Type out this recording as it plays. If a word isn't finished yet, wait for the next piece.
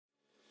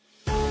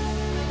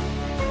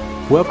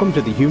Welcome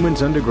to the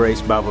Humans Under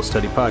Grace Bible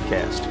Study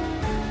Podcast.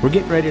 We're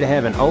getting ready to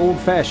have an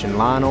old-fashioned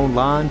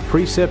line-on-line,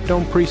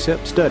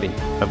 precept-on-precept study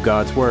of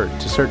God's Word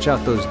to search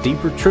out those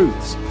deeper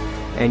truths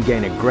and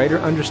gain a greater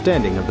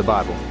understanding of the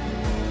Bible.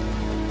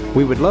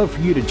 We would love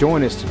for you to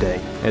join us today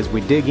as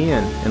we dig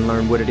in and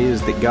learn what it is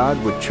that God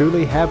would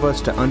truly have us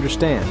to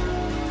understand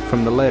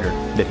from the letter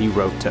that He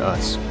wrote to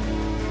us.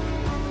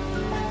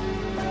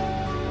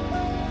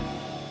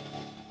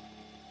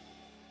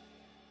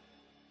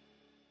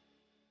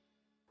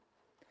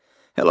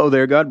 Hello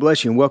there, God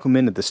bless you, and welcome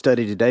into the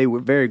study today. We're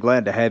very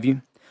glad to have you.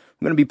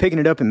 I'm going to be picking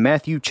it up in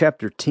Matthew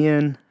chapter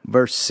 10,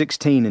 verse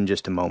 16 in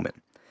just a moment.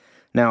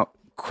 Now,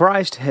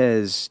 Christ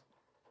he's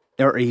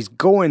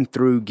going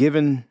through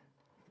giving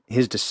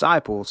His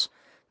disciples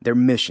their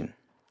mission.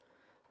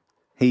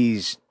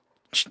 He's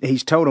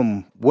told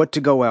them what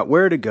to go out,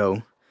 where to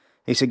go.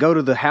 He said, go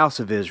to the house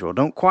of Israel.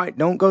 Don't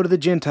go to the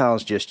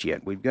Gentiles just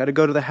yet. We've got to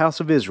go to the house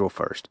of Israel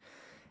first.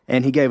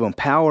 And He gave them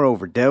power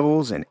over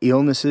devils and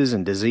illnesses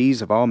and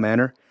disease of all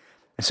manner.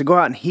 And so go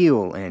out and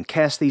heal and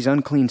cast these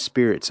unclean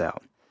spirits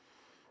out.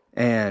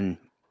 And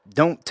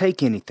don't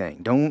take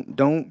anything.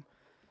 Don't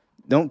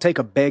take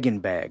a begging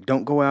bag.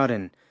 Don't go out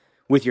and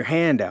with your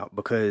hand out,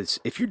 because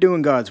if you're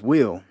doing God's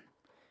will,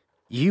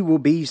 He will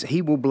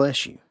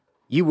bless you.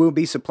 You will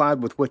be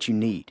supplied with what you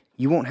need.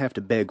 You won't have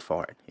to beg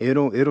for it.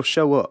 It'll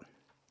show up.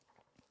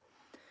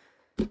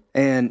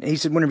 And He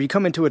said, whenever you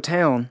come into a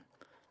town,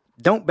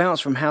 don't bounce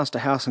from house to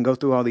house and go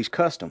through all these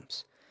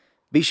customs.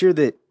 Be sure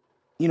that,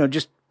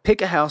 just pick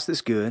a house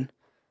that's good,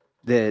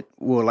 that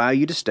will allow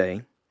you to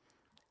stay,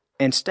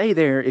 and stay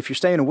there. If you're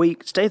staying a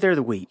week, stay there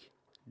the week.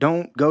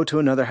 Don't go to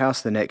another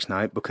house the next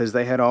night because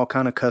they had all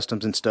kind of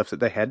customs and stuff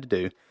that they had to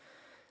do.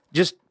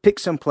 Just pick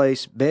some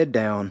place, bed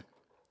down,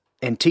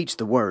 and teach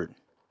the word.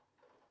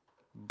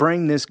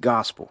 Bring this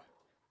gospel.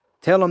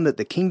 Tell them that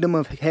the kingdom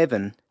of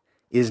heaven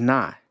is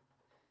nigh,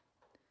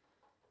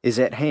 is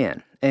at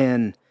hand,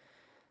 and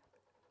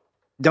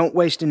don't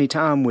waste any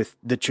time with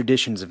the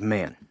traditions of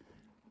man.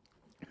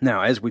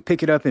 Now, as we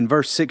pick it up in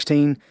verse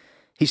 16,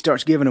 He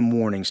starts giving them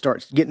warning,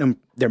 starts getting them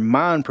their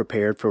mind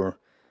prepared for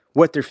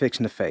what they're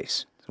fixing to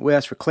face. So we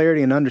ask for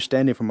clarity and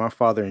understanding from our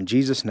Father in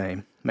Jesus'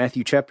 name.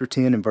 Matthew chapter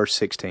 10 and verse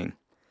 16.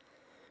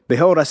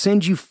 Behold, I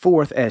send you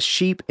forth as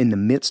sheep in the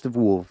midst of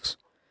wolves.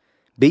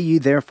 Be ye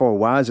therefore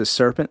wise as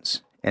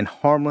serpents and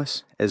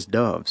harmless as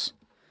doves.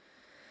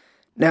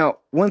 Now,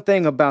 one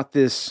thing about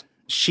this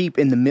sheep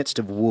in the midst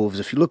of wolves,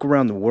 if you look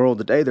around the world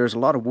today, there's a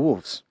lot of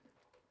wolves.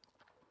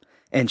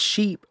 And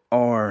sheep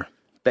are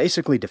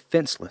basically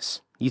defenseless.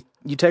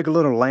 You take a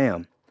little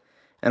lamb,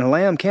 and a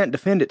lamb can't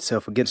defend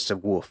itself against a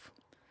wolf.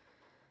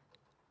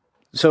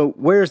 So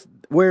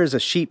where's a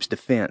sheep's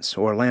defense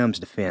or a lamb's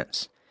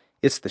defense?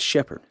 It's the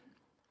shepherd.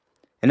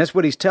 And that's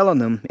what He's telling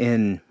them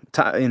in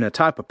a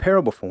type of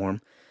parable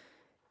form,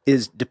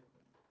 is to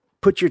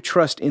put your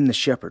trust in the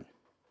shepherd.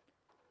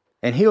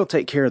 And He'll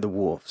take care of the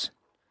wolves.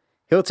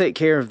 He'll take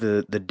care of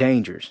the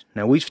dangers.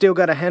 Now, we've still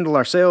got to handle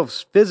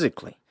ourselves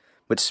physically,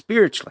 but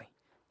spiritually,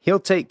 He'll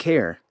take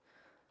care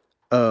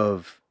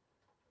of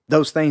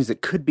those things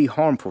that could be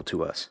harmful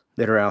to us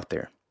that are out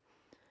there.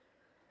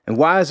 And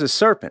wise as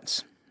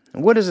serpents.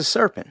 And what is a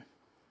serpent?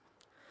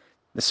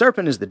 The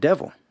serpent is the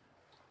devil.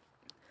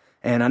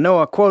 And I know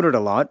I quote it a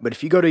lot, but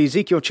if you go to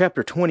Ezekiel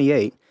chapter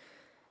 28,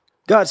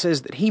 God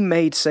says that He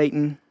made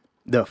Satan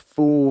the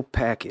full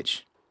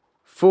package,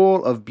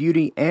 full of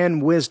beauty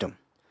and wisdom.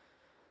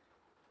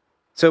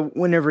 So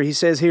whenever He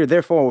says here,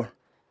 therefore,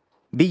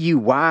 be you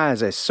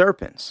wise as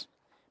serpents,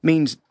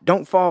 means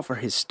don't fall for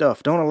his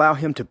stuff. Don't allow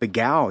him to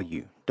beguile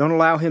you. Don't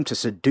allow him to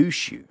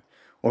seduce you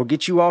or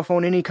get you off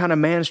on any kind of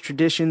man's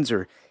traditions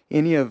or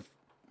any of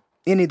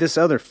this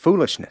other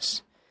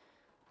foolishness.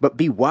 But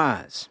be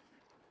wise.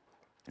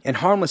 And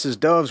harmless as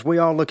doves, we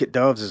all look at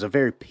doves as a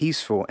very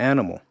peaceful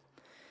animal.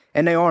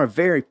 And they are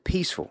very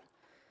peaceful.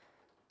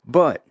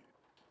 But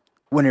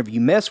whenever you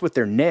mess with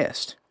their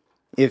nest,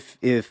 if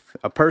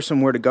a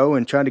person were to go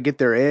and try to get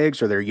their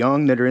eggs or their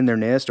young that are in their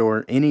nest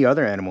or any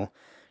other animal,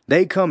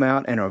 they come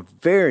out and are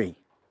very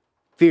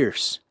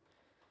fierce.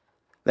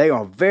 They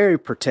are very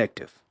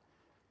protective.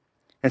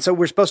 And so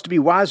we're supposed to be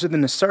wiser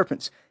than the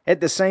serpents.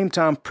 At the same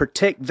time,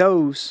 protect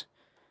those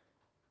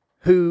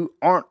who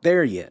aren't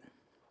there yet.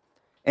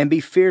 And be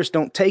fierce,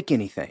 don't take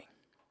anything.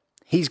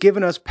 He's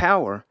given us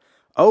power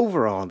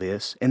over all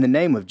this in the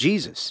name of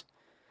Jesus.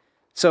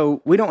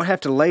 So we don't have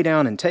to lay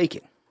down and take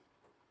it.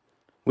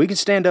 We can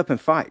stand up and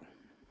fight.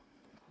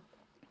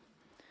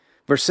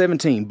 Verse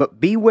 17, but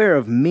beware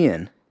of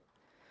men,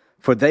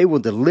 for they will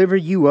deliver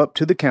you up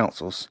to the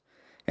councils,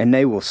 and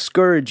they will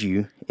scourge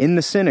you in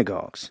the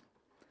synagogues.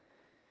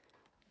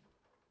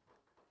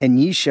 And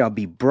ye shall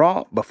be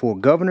brought before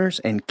governors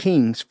and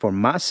kings for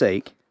my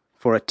sake,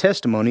 for a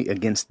testimony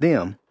against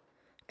them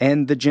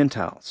and the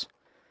Gentiles.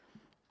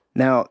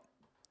 Now,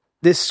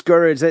 this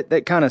scourge,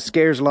 that kind of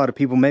scares a lot of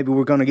people. Maybe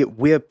we're going to get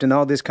whipped and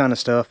all this kind of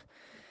stuff.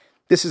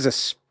 This is a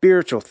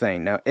spiritual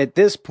thing. Now, at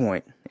this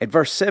point, at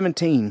verse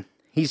 17,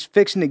 He's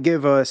fixing to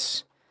give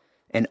us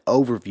an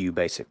overview,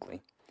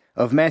 basically,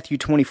 of Matthew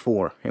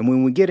 24. And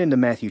when we get into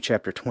Matthew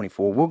chapter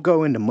 24, we'll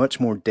go into much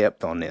more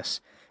depth on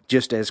this,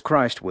 just as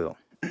Christ will.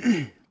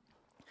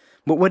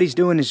 But what he's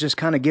doing is just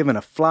kind of giving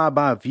a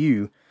flyby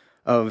view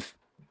of,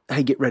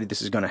 hey, get ready,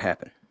 this is going to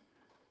happen.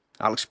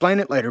 I'll explain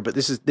it later, but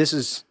this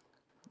is,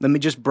 let me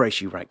just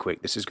brace you right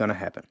quick. This is going to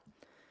happen.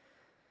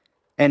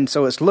 And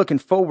so it's looking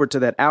forward to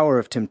that hour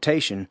of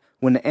temptation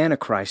when the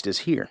Antichrist is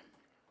here.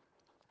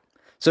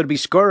 So to be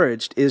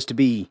scourged is to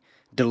be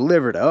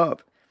delivered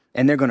up,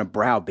 and they're going to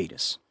browbeat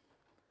us.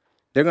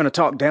 They're going to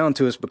talk down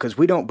to us because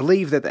we don't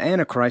believe that the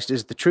Antichrist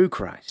is the true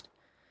Christ.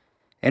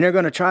 And they're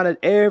going to try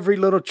every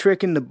little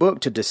trick in the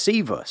book to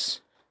deceive us,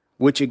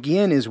 which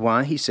again is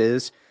why he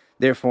says,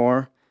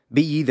 therefore,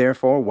 be ye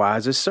therefore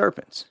wise as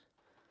serpents.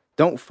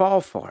 Don't fall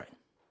for it.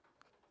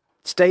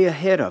 Stay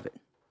ahead of it.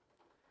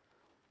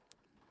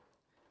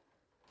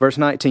 Verse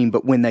 19,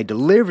 but when they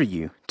deliver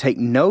you, take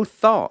no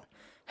thought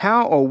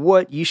how or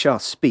what ye shall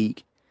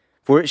speak,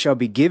 for it shall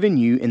be given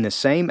you in the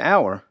same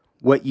hour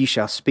what ye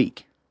shall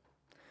speak.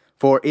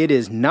 For it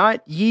is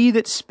not ye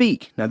that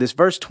speak. Now this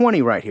verse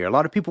 20 right here, a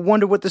lot of people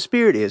wonder what the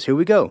Spirit is. Here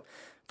we go.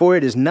 For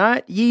it is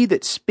not ye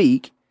that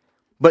speak,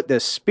 but the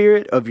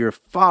Spirit of your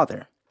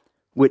Father,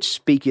 which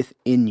speaketh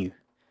in you.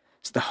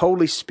 It's the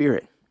Holy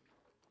Spirit.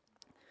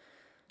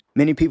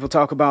 Many people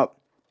talk about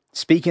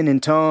speaking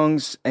in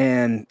tongues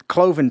and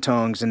cloven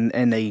tongues, and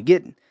they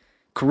get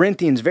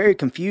Corinthians very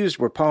confused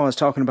where Paul is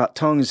talking about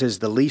tongues as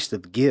the least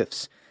of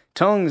gifts.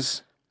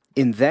 Tongues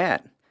in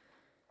that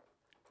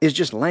is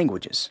just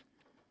languages.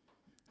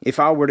 If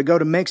I were to go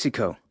to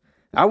Mexico,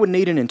 I would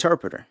need an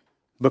interpreter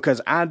because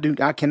I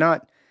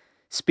cannot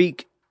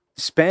speak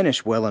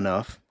Spanish well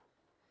enough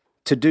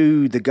to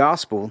do the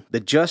gospel the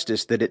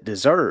justice that it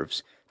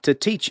deserves to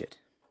teach it.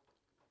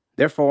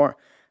 Therefore,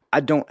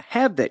 I don't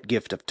have that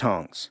gift of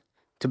tongues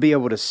to be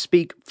able to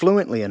speak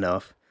fluently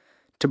enough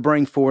to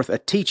bring forth a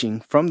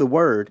teaching from the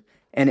word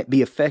and it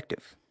be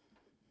effective.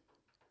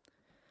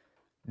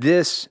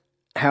 This,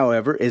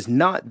 however, is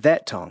not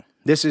that tongue.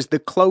 This is the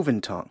cloven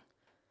tongue.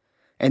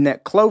 And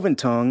that cloven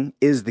tongue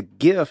is the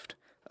gift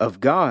of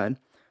God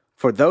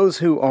for those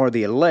who are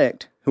the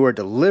elect, who are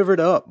delivered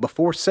up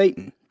before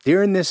Satan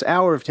during this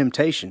hour of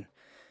temptation,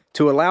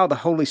 to allow the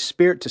Holy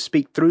Spirit to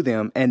speak through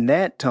them. And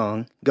that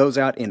tongue goes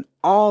out in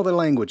all the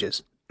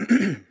languages,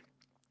 in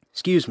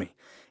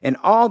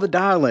all the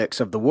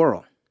dialects of the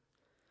world,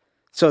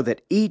 so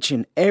that each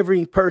and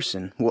every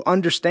person will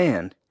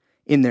understand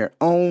in their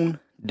own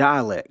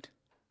dialect,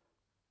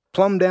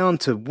 plumb down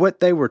to what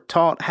they were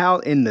taught, how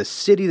in the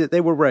city that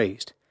they were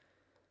raised.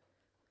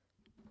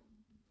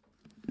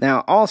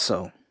 Now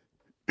also,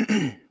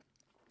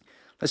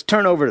 let's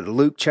turn over to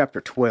Luke chapter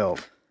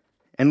 12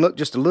 and look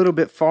just a little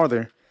bit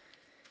farther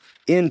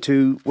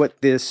into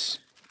what this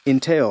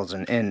entails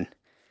and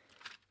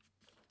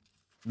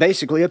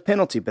basically a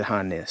penalty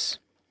behind this.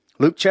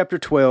 Luke chapter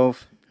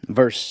 12,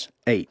 verse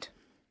 8.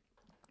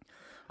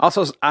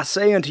 Also, I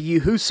say unto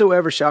you,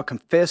 whosoever shall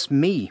confess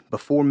me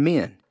before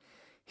men,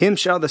 him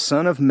shall the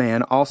Son of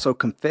Man also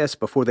confess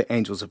before the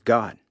angels of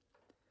God.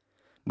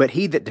 But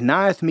he that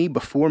denieth me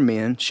before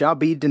men shall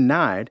be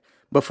denied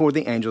before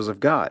the angels of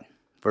God.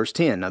 Verse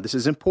 10, now this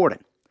is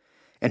important.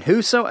 And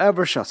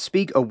whosoever shall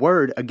speak a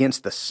word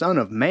against the Son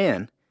of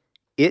Man,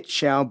 it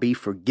shall be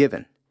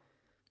forgiven.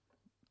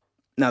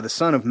 Now the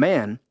Son of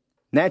Man,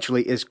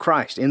 naturally, is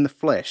Christ in the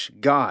flesh,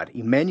 God,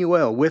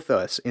 Emmanuel with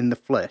us in the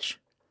flesh.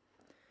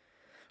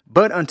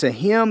 But unto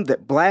him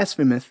that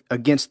blasphemeth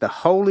against the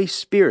Holy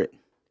Spirit,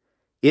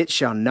 it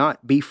shall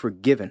not be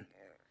forgiven.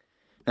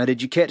 Now,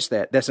 did you catch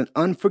that? That's an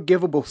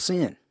unforgivable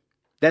sin.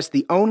 That's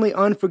the only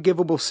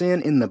unforgivable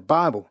sin in the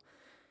Bible,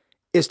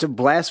 is to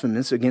blaspheme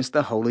against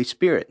the Holy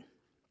Spirit.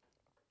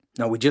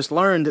 Now, we just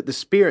learned that the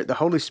Spirit, the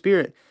Holy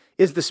Spirit,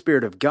 is the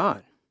Spirit of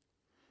God.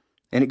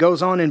 And it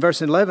goes on in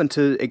verse 11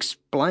 to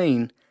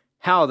explain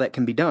how that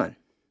can be done.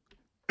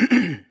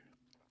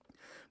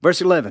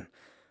 Verse 11,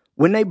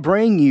 when they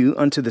bring you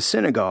unto the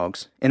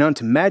synagogues and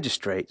unto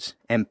magistrates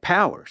and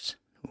powers,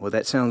 well,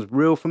 that sounds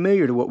real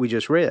familiar to what we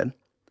just read.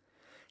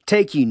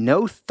 Take ye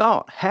no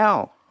thought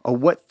how or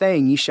what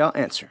thing ye shall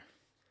answer,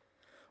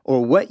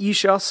 or what ye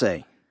shall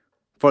say,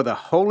 for the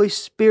Holy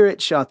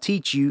Spirit shall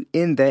teach you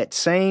in that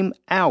same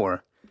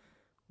hour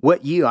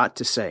what ye ought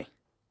to say.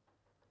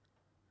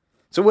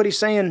 So what he's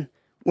saying,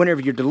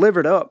 whenever you're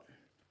delivered up,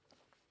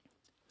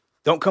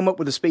 don't come up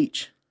with a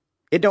speech.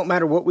 It don't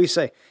matter what we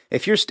say.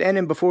 If you're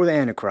standing before the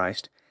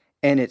Antichrist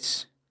and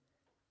it's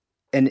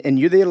and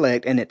you're the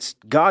elect and it's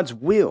God's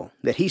will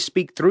that he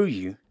speak through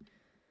you,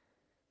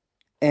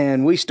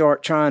 and we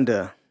start trying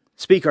to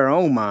speak our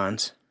own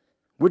minds,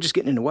 we're just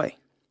getting in the way.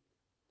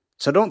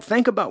 So don't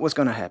think about what's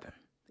going to happen.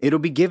 It'll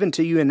be given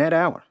to you in that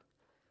hour.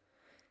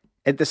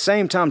 At the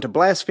same time, to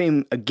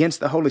blaspheme against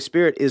the Holy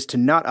Spirit is to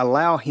not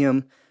allow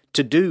him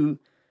to do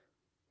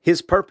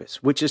his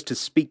purpose, which is to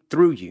speak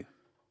through you.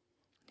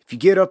 If you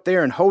get up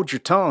there and hold your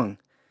tongue,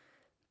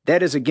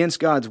 that is against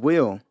God's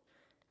will,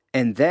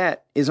 and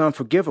that is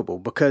unforgivable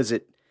because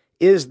it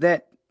is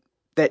that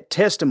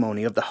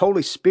testimony of the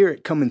Holy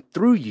Spirit coming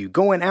through you,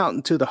 going out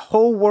into the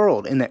whole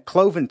world in that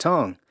cloven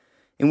tongue,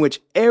 in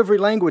which every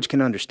language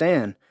can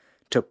understand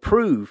to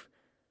prove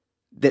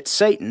that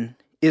Satan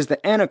is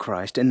the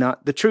Antichrist and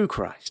not the true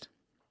Christ.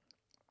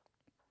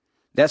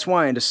 That's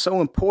why it is so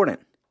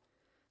important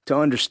to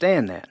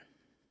understand that.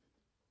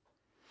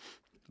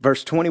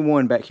 Verse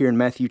 21 back here in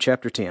Matthew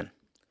chapter 10.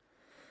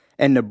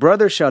 And the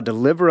brother shall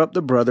deliver up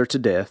the brother to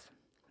death,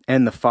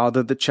 and the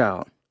father the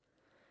child.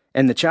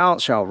 And the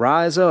child shall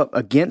rise up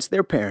against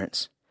their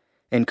parents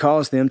and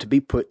cause them to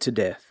be put to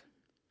death.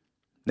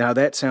 Now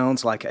that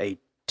sounds like a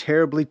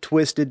terribly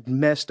twisted,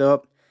 messed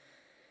up.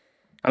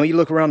 I mean, you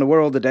look around the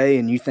world today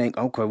and you think,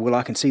 okay, well,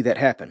 I can see that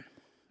happen.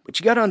 But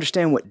you got to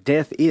understand what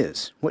death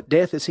is. What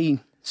death is he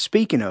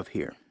speaking of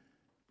here?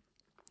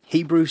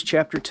 Hebrews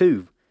chapter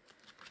 2,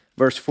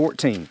 verse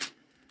 14.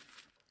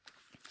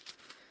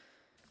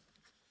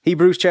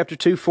 Hebrews chapter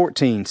 2,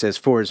 14 says,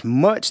 For as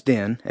much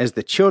then as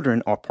the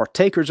children are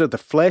partakers of the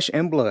flesh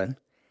and blood,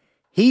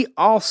 he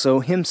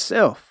also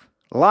himself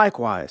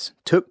likewise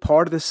took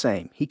part of the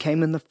same. He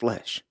came in the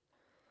flesh,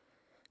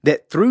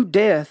 that through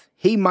death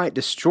he might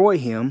destroy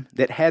him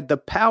that had the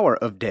power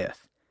of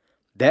death,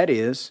 that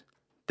is,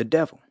 the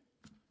devil.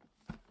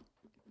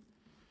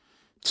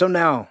 So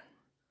now,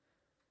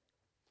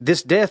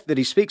 this death that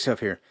he speaks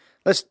of here,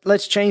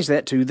 let's change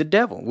that to the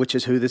devil, which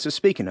is who this is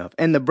speaking of.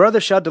 And the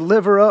brother shall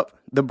deliver up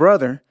the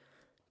brother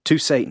to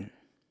Satan,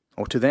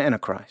 or to the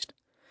Antichrist,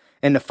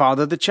 and the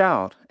father the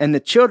child. And the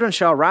children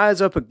shall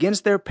rise up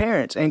against their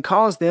parents and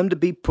cause them to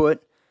be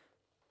put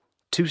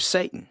to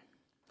Satan,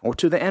 or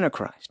to the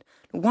Antichrist.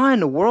 Why in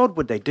the world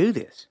would they do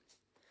this?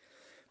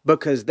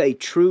 Because they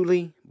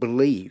truly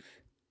believe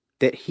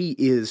that he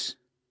is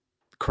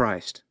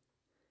Christ,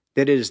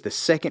 that it is the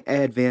second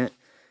advent.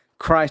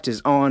 Christ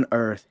is on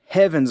earth.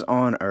 Heaven's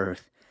on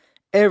earth.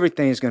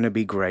 Everything's going to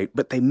be great,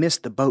 but they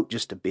missed the boat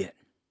just a bit.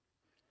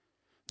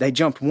 They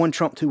jumped one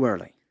trump too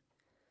early.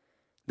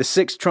 The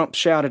sixth trump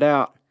shouted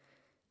out,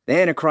 the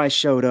Antichrist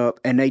showed up,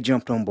 and they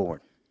jumped on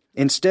board,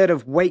 instead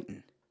of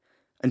waiting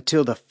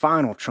until the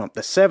final trump,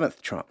 the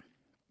seventh trump.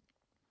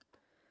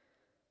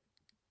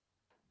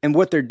 And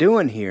what they're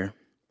doing here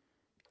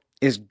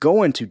is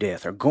going to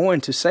death or going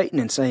to Satan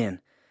and saying,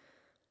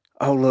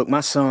 oh, look,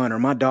 my son or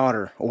my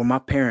daughter or my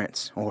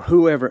parents or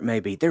whoever it may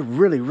be, they're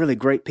really, really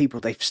great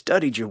people. They've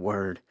studied your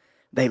word.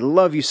 They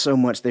love you so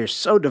much. They're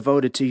so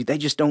devoted to you. They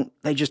just don't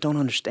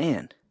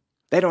understand.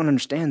 They don't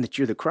understand that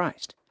you're the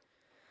Christ.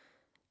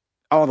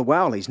 All the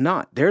while he's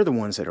not. They're the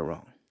ones that are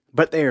wrong.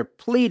 But they're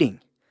pleading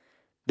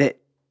that,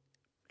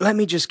 let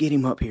me just get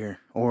him up here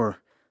or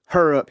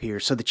her up here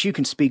so that you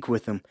can speak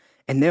with them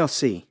and they'll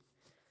see.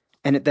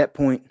 And at that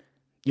point,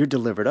 you're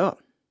delivered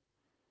up.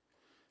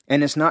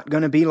 And it's not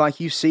going to be like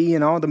you see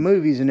in all the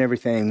movies and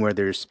everything where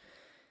there's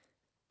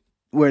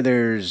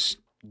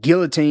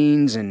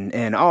guillotines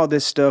and all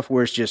this stuff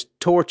where it's just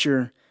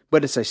torture,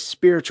 but it's a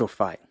spiritual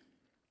fight.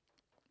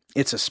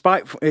 It's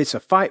a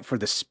fight for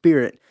the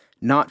spirit,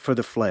 not for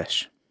the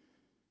flesh.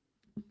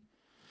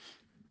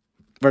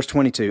 Verse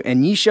 22,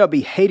 and ye shall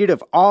be hated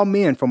of all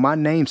men for my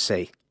name's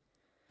sake.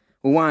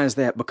 Well, why is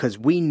that? Because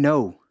we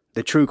know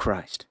the true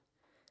Christ,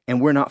 and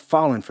we're not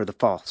falling for the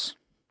false.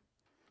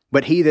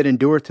 But he that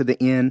endureth to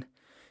the end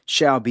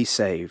shall be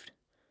saved.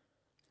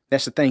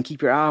 That's the thing.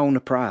 Keep your eye on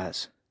the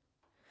prize.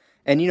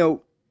 And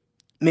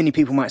many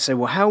people might say,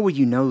 well, how will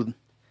you know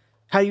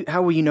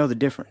the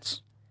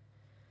difference?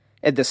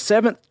 At the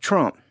seventh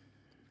trump,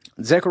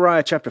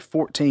 Zechariah chapter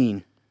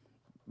 14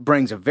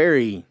 brings a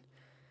very,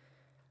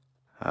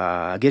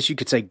 I guess you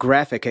could say,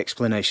 graphic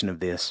explanation of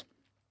this.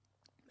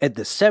 At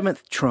the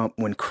seventh trump,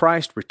 when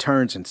Christ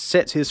returns and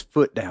sets his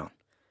foot down,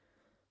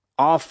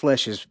 all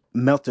flesh is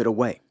melted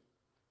away.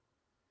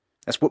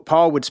 That's what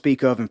Paul would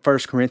speak of in 1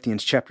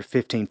 Corinthians chapter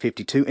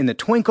 15:52. In the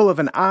twinkle of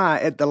an eye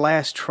at the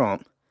last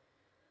trump,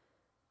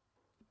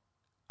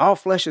 all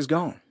flesh is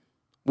gone.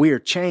 We are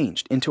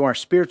changed into our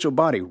spiritual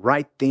body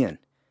right then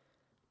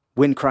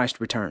when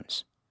Christ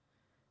returns.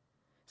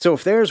 So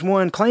if there's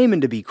one claiming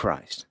to be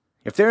Christ,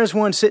 if there's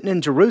one sitting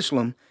in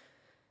Jerusalem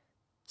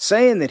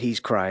saying that he's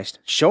Christ,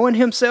 showing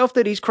himself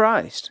that he's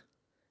Christ,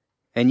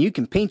 and you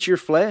can pinch your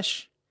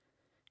flesh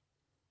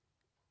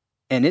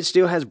and it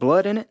still has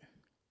blood in it,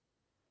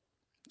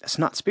 that's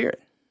not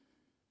spirit.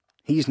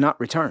 He's not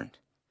returned.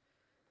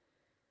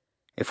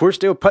 If we're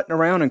still putting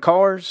around in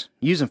cars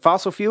using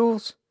fossil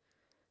fuels,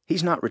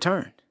 he's not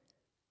returned.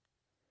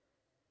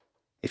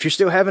 If you're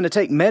still having to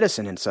take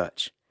medicine and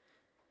such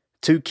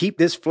to keep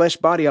this flesh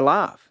body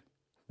alive,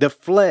 the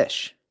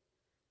flesh,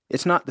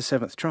 it's not the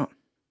seventh trump.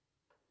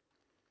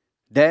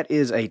 That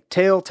is a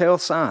telltale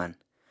sign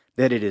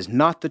that it is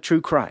not the true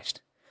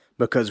Christ,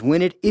 because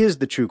when it is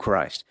the true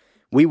Christ,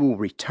 we will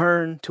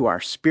return to our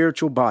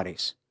spiritual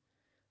bodies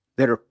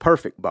that are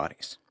perfect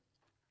bodies.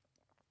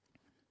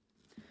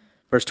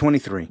 Verse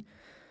 23,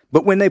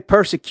 but when they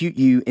persecute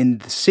you in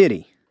this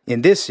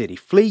city,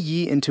 flee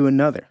ye into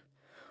another.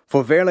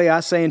 For verily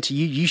I say unto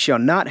you, ye shall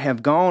not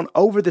have gone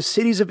over the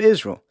cities of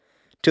Israel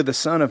till the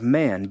Son of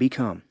Man be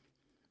come.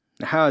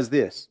 Now how is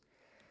this?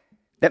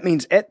 That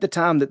means at the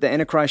time that the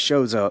Antichrist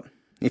shows up,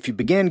 if you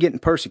begin getting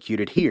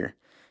persecuted here,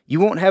 You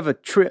won't have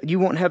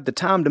the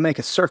time to make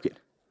a circuit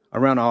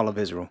around all of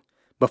Israel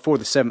before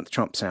the seventh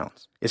trump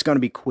sounds. It's going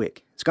to be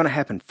quick. It's going to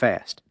happen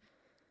fast.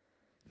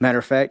 Matter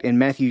of fact, in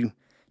Matthew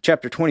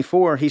chapter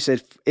 24, he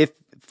said, if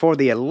for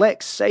the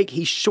elect's sake,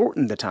 he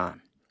shortened the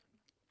time.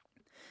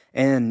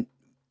 And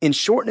in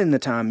shortening the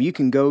time, you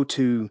can go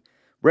to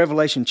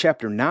Revelation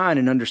chapter 9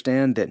 and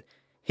understand that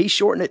he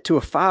shortened it to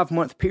a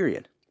 5-month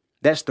period.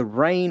 That's the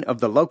reign of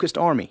the locust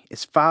army.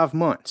 It's 5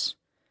 months.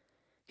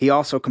 He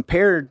also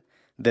compared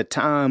the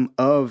time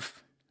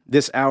of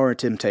this hour of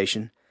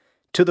temptation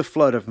to the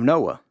flood of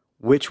Noah,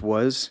 which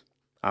was,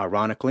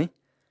 ironically,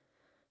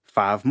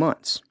 5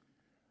 months.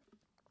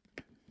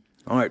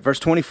 All right, verse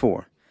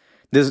 24.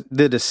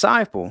 The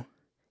disciple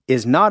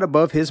is not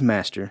above his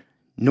master,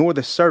 nor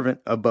the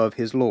servant above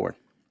his Lord.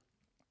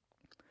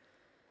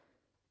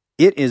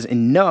 It is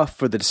enough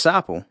for the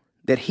disciple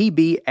that he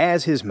be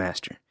as his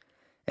master,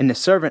 and the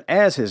servant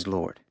as his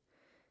Lord.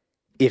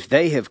 If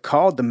they have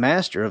called the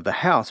master of the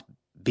house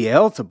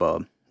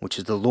Beelzebub, which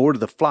is the Lord of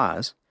the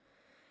flies,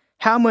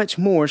 how much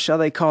more shall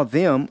they call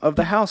them of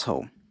the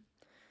household?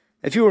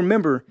 If you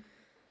remember,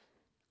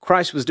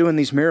 Christ was doing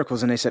these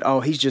miracles, and they said,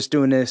 oh, he's just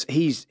doing this.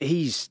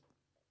 He's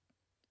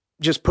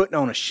just putting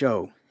on a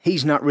show.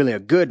 He's not really a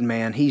good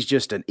man. He's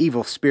just an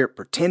evil spirit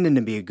pretending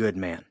to be a good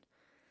man.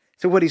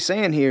 So what he's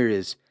saying here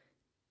is,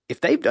 if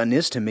they've done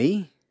this to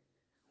me,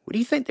 what do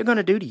you think they're going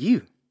to do to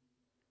you?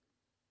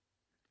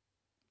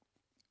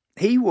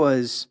 He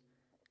was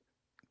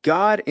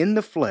God in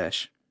the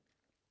flesh,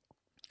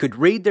 could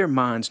read their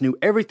minds, knew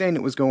everything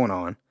that was going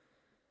on,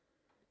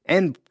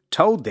 and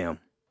told them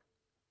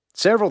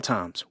several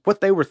times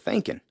what they were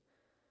thinking.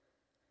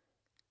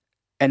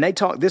 And they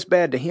talked this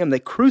bad to him, they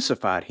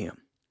crucified him.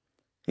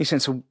 He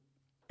said, so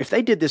if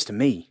they did this to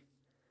me,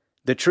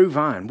 the true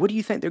vine, what do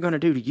you think they're going to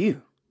do to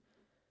you?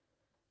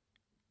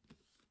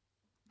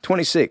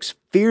 26,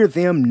 fear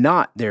them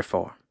not,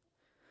 therefore,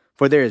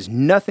 for there is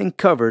nothing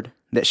covered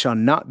that shall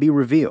not be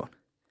revealed,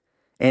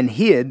 and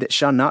hid that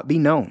shall not be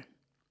known.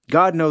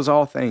 God knows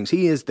all things.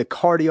 He is the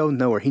cardio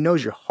knower. He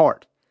knows your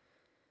heart.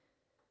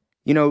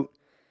 You know,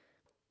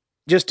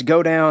 just to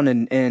go down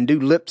and do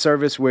lip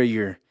service where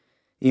you're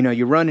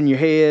running your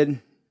head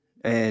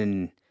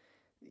and,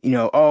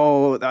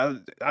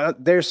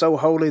 they're so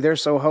holy,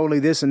 this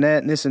and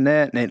that, and this and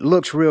that, and it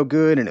looks real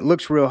good and it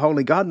looks real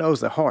holy. God knows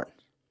the heart.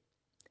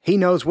 He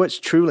knows what's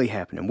truly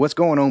happening, what's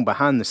going on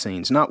behind the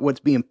scenes, not what's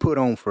being put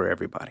on for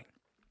everybody.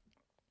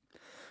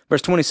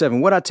 Verse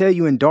 27, what I tell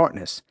you in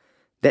darkness,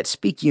 that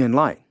speak you in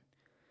light,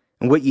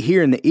 and what you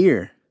hear in the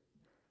ear,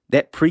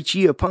 that preach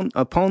you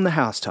upon the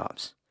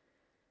housetops.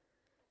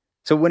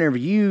 So whenever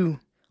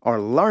you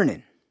are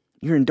learning,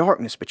 you're in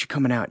darkness, but you're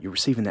coming out, you're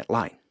receiving that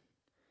light.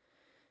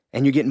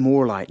 And you're getting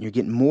more light, and you're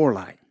getting more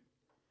light.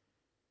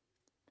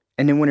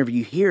 And then whenever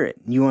you hear it,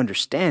 you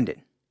understand it.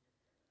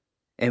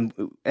 And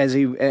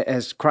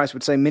as Christ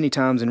would say many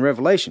times in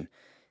Revelation,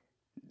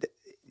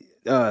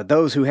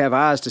 those who have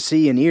eyes to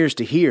see and ears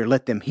to hear,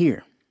 let them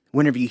hear.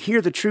 Whenever you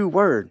hear the true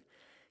word,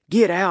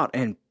 get out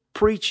and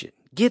preach it.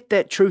 Get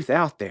that truth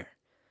out there.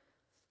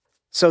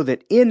 So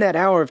that in that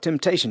hour of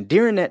temptation,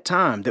 during that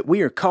time that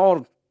we are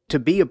called to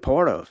be a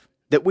part of,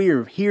 that we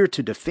are here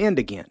to defend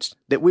against,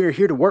 that we are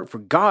here to work for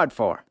God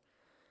for,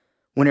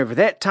 whenever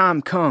that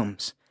time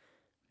comes,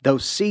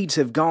 those seeds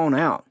have gone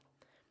out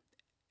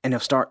and they'll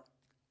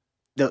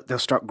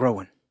start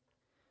growing.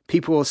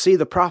 People will see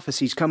the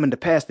prophecies coming to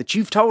pass that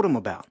you've told them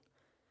about.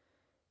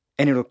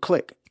 And it'll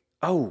click.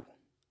 Oh,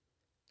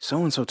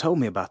 so-and-so told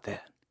me about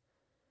that.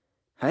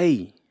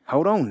 Hey,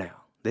 hold on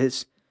now.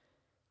 This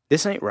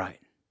ain't right.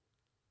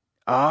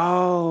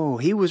 Oh,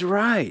 he was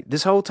right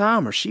this whole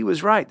time, or she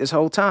was right this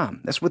whole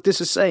time. That's what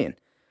this is saying.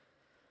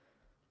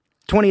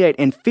 28,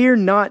 and fear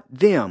not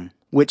them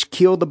which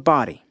kill the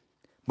body,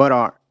 but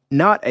are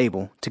not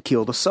able to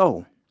kill the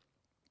soul.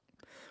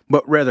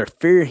 But rather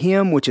fear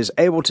him which is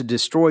able to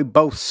destroy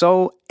both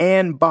soul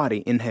and body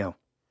in hell.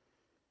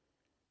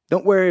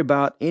 Don't worry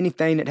about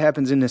anything that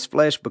happens in this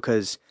flesh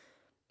because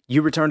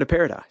you return to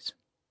paradise.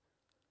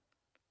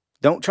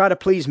 Don't try to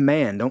please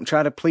man. Don't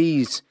try to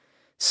please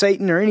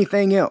Satan or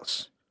anything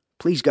else.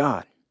 Please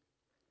God.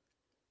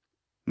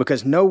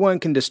 Because no one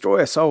can destroy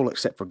a soul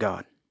except for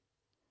God.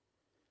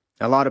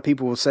 A lot of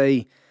people will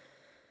say,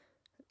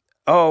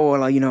 oh,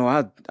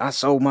 well, I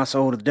sold my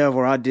soul to the devil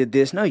or I did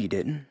this. No, you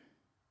didn't.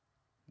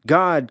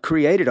 God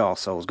created all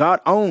souls. God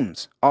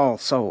owns all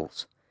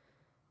souls.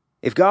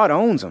 If God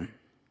owns them,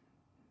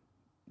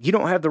 you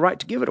don't have the right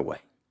to give it away.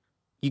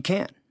 You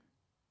can't.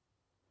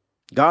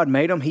 God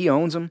made them. He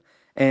owns them.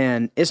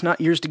 And it's not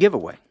yours to give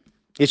away.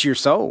 It's your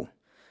soul.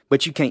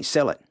 But you can't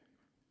sell it.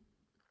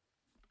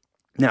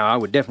 Now, I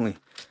would definitely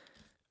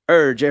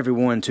urge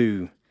everyone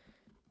to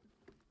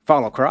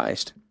follow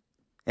Christ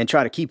and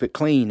try to keep it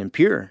clean and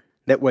pure.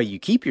 That way you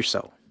keep your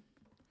soul.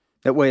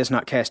 That way it's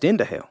not cast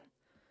into hell.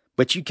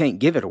 But you can't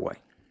give it away.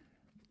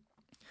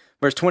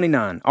 Verse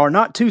 29, are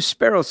not 2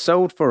 sparrows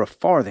sold for a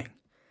farthing,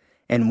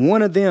 and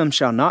one of them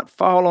shall not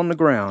fall on the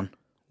ground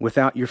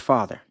without your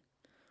Father,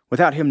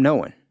 without him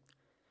knowing.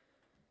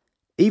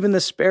 Even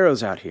the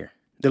sparrows out here,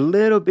 The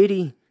little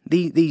bitty,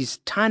 these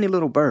tiny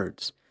little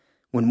birds,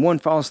 when one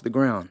falls to the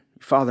ground,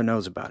 your Father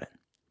knows about it.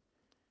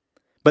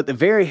 But the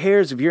very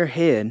hairs of your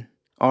head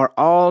are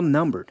all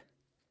numbered.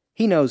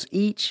 He knows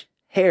each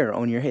hair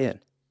on your head.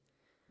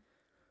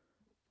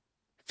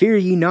 Fear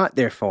ye not,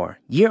 therefore,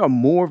 ye are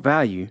more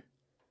value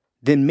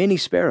than many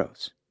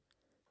sparrows.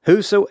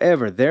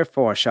 Whosoever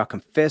therefore shall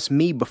confess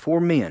me before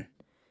men,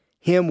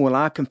 him will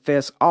I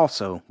confess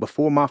also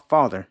before my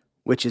Father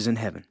which is in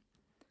heaven.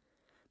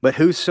 But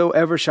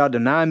whosoever shall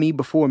deny me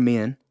before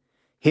men,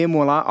 him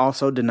will I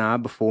also deny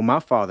before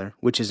my Father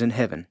which is in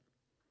heaven.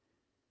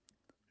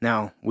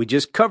 Now, we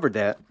just covered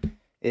that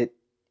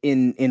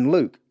in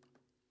Luke.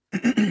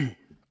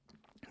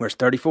 Verse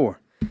 34.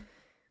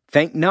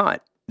 Think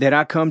not that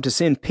I come to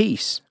send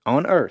peace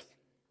on earth.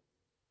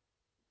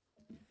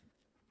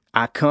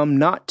 I come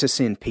not to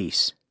send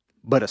peace,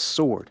 but a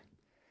sword.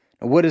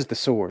 Now, what is the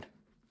sword?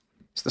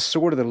 It's the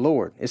sword of the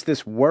Lord. It's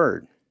this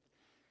word.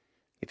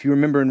 If you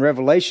remember in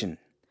Revelation,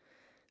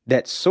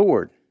 that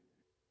sword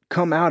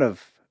come out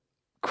of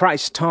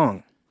Christ's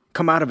tongue,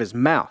 come out of his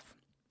mouth.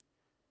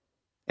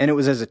 And it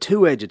was as a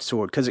two-edged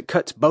sword because it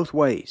cuts both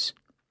ways.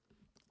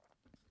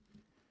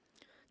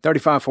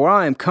 35, for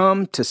I am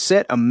come to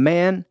set a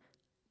man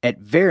at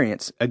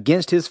variance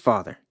against his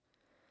father,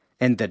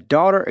 and the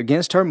daughter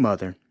against her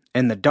mother,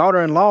 and the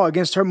daughter-in-law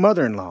against her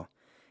mother-in-law,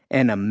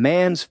 and a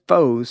man's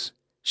foes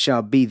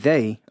shall be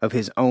they of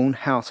his own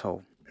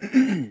household.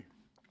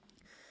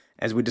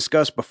 As we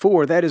discussed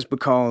before, that is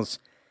because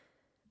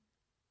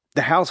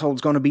the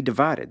household's going to be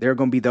divided. There are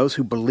going to be those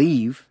who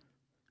believe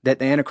that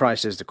the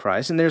Antichrist is the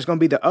Christ, and there's going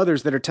to be the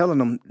others that are telling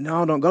them,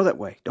 no, don't go that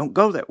way. Don't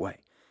go that way.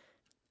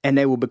 And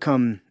they will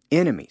become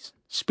enemies,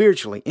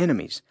 spiritually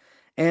enemies.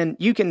 And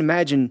you can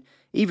imagine,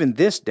 even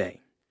this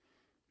day,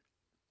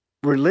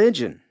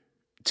 religion,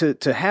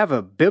 to have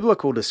a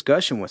biblical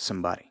discussion with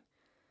somebody,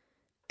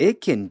 it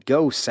can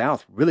go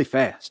south really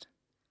fast.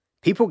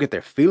 People get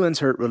their feelings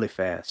hurt really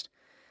fast.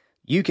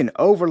 You can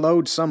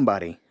overload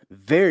somebody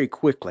very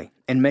quickly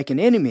and make an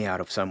enemy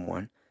out of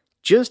someone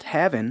just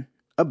having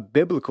a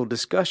biblical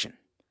discussion.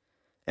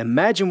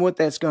 Imagine what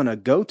that's going to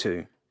go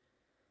to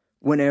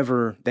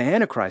whenever the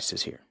Antichrist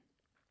is here.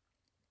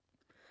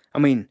 I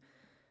mean,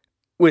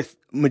 with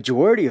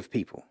majority of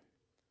people,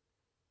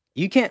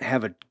 you can't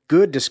have a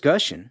good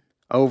discussion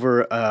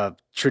over a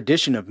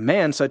tradition of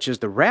man such as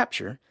the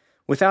rapture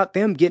without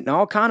them getting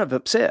all kind of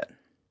upset.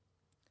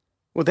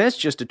 Well, that's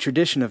just a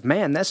tradition of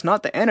man. That's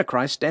not the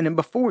Antichrist standing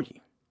before you.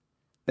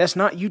 That's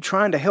not you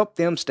trying to help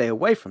them stay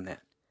away from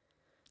that.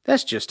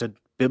 That's just a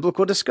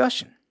biblical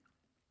discussion.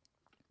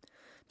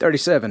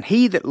 37,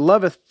 he that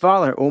loveth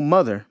father or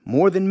mother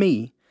more than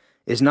me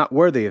is not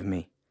worthy of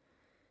me.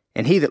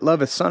 And he that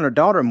loveth son or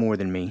daughter more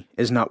than me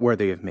is not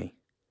worthy of me.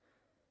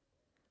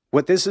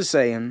 What this is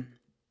saying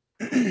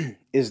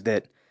is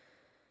that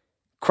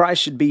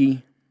Christ should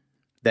be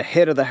the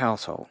head of the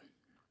household.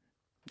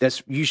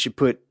 You should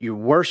put you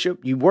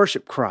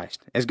worship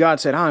Christ. As God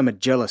said, I am a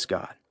jealous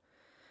God.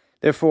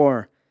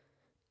 Therefore,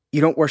 you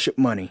don't worship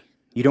money.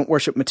 You don't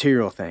worship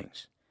material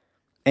things.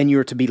 And you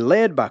are to be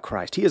led by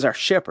Christ. He is our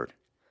shepherd.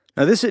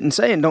 Now, this isn't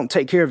saying don't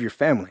take care of your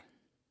family.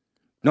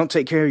 Don't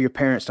take care of your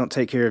parents. Don't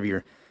take care of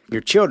your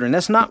children.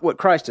 That's not what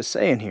Christ is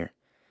saying here.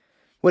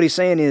 What he's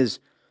saying is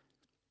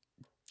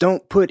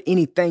don't put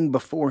anything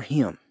before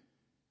him.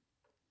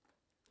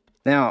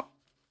 Now,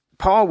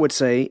 Paul would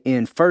say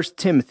in 1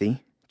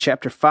 Timothy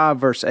chapter 5,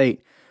 verse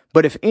 8,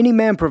 but if any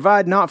man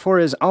provide not for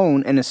his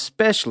own, and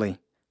especially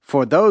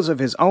for those of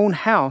his own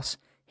house,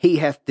 he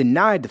hath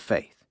denied the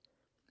faith,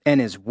 and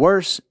is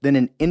worse than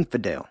an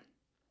infidel.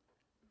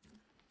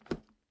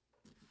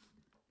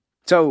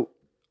 So,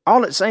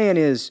 all it's saying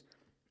is,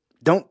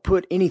 don't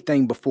put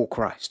anything before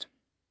Christ.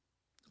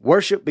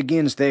 Worship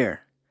begins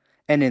there.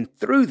 And then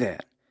through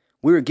that,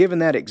 we're given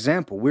that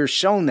example. We're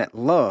shown that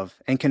love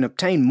and can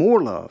obtain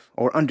more love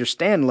or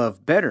understand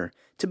love better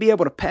to be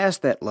able to pass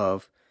that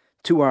love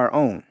to our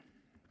own.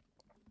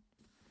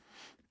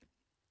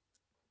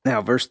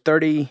 Now, verse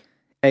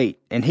 38,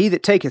 and he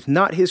that taketh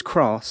not his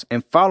cross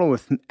and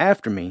followeth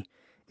after me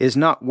is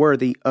not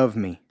worthy of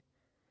me.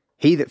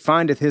 He that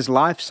findeth his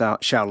life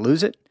shall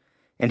lose it,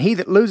 and he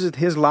that loseth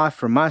his life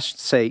for my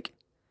sake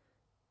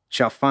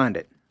shall find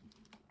it.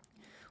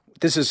 What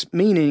this is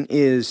meaning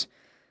is,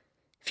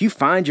 if you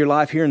find your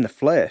life here in the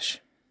flesh,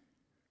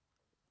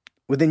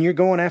 well, then you're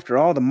going after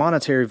all the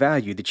monetary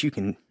value that you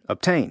can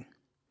obtain.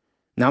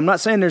 Now, I'm not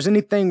saying there's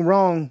anything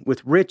wrong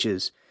with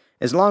riches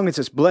as long as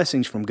it's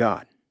blessings from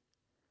God.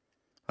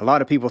 A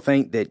lot of people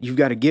think that you've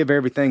got to give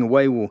everything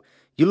away. Well,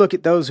 you look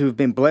at those who have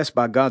been blessed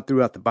by God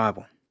throughout the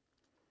Bible.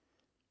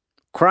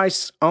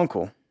 Christ's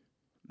uncle,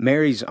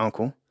 Mary's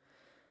uncle,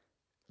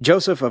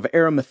 Joseph of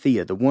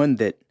Arimathea, the one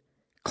that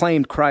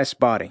claimed Christ's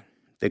body,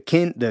 the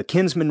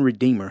kinsman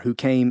redeemer who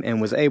came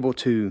and was able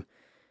to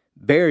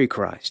bury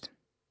Christ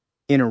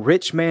in a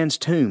rich man's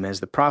tomb, as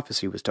the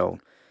prophecy was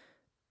told,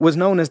 was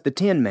known as the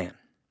Tin Man.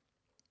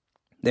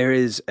 There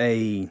is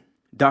a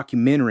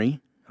documentary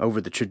over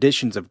the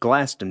traditions of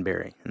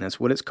Glastonbury, and that's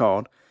what it's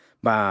called,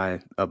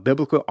 by a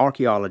biblical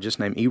archaeologist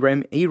named E.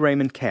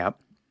 Raymond Capp.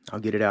 I'll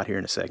get it out here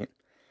in a second.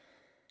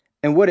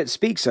 And what it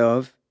speaks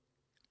of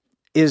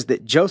is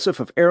that Joseph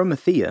of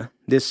Arimathea,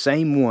 this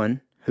same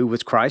one who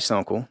was Christ's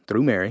uncle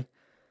through Mary,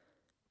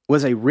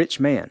 was a rich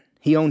man.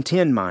 He owned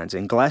tin mines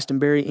in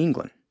Glastonbury,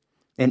 England,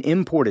 and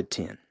imported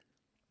tin.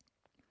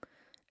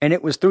 And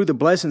it was through the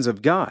blessings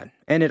of God,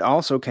 and it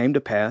also came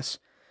to pass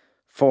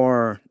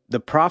for the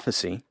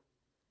prophecy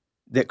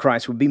that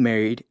Christ would be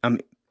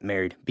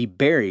be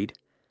buried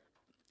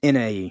in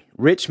a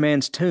rich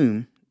man's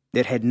tomb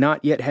that had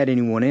not yet had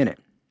anyone in it.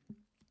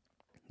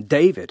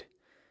 David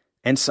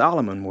and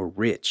Solomon were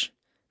rich.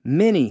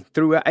 Many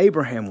through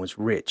Abraham was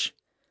rich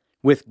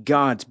with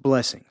God's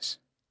blessings.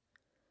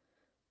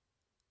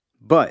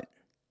 But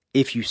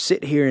if you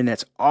sit here and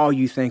that's all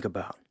you think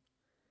about,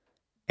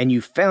 and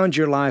you found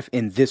your life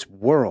in this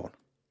world,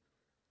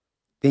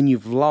 then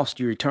you've lost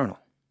your eternal,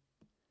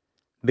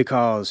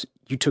 because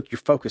you took your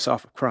focus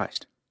off of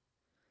Christ.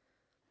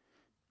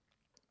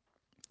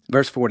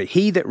 Verse 40,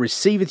 He that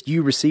receiveth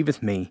you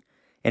receiveth me,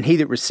 and he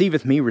that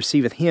receiveth me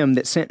receiveth him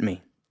that sent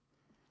me.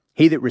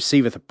 He that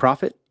receiveth a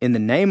prophet in the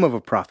name of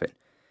a prophet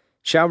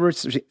shall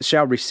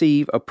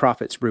receive a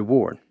prophet's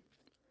reward.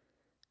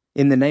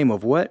 In the name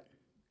of what?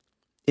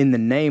 In the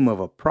name of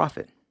a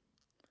prophet.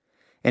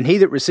 And he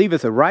that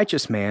receiveth a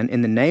righteous man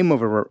in the name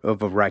of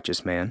a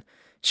righteous man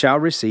shall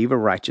receive a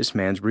righteous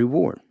man's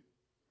reward.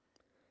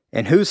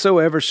 And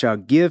whosoever shall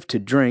give to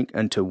drink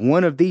unto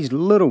one of these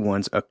little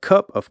ones a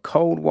cup of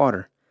cold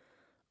water,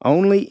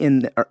 only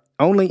in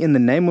the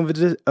name of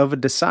a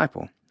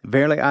disciple,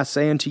 verily I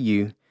say unto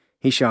you,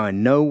 he shall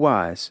in no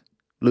wise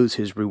lose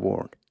his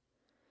reward.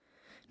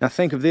 Now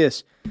think of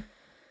this.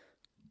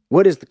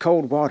 What is the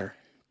cold water?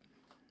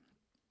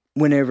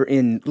 Whenever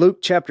in Luke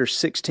chapter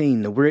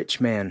 16, the rich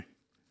man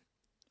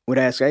would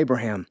ask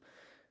Abraham,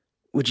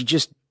 would you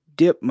just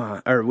dip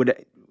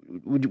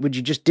would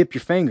you just dip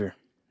your finger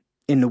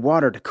in the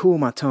water to cool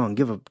my tongue?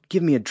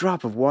 Give me a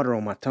drop of water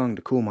on my tongue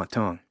to cool my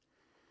tongue.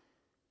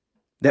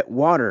 That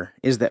water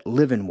is that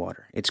living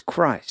water. It's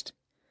Christ.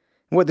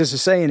 And what this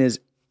is saying is,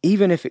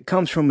 even if it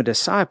comes from a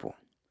disciple,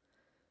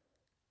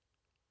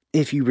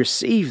 if you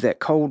receive that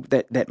cold,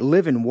 that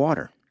living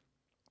water,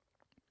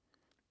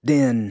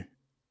 then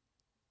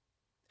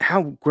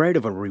how great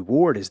of a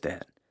reward is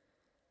that?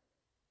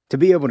 To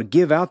be able to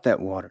give out that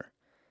water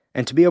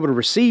and to be able to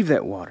receive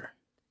that water.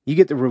 You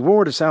get the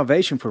reward of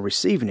salvation for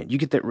receiving it. You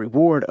get that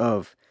reward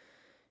of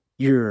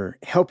you're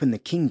helping the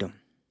kingdom.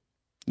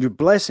 You're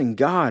blessing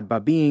God by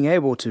being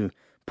able to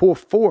pour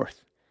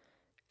forth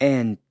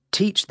and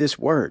teach this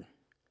word.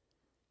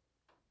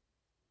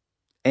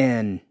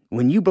 And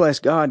when you bless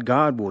God,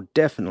 God will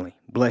definitely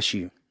bless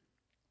you.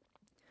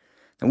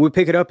 And we'll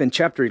pick it up in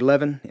chapter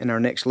 11 in our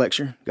next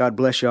lecture. God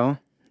bless y'all.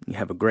 You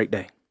have a great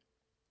day.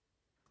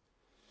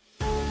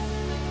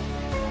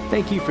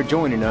 Thank you for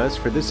joining us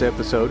for this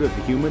episode of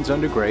the Humans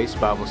Under Grace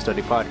Bible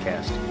Study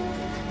Podcast.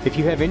 If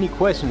you have any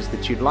questions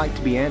that you'd like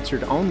to be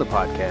answered on the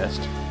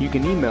podcast, you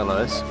can email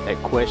us at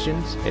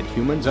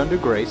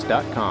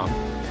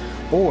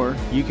questions@humansundergrace.com, or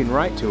you can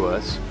write to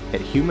us at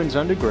Humans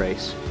Under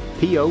Grace,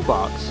 P.O.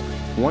 Box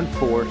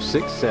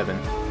 1467,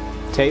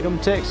 Tatum,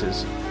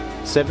 Texas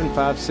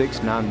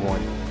 75691.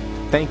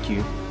 Thank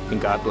you,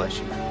 and God bless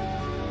you.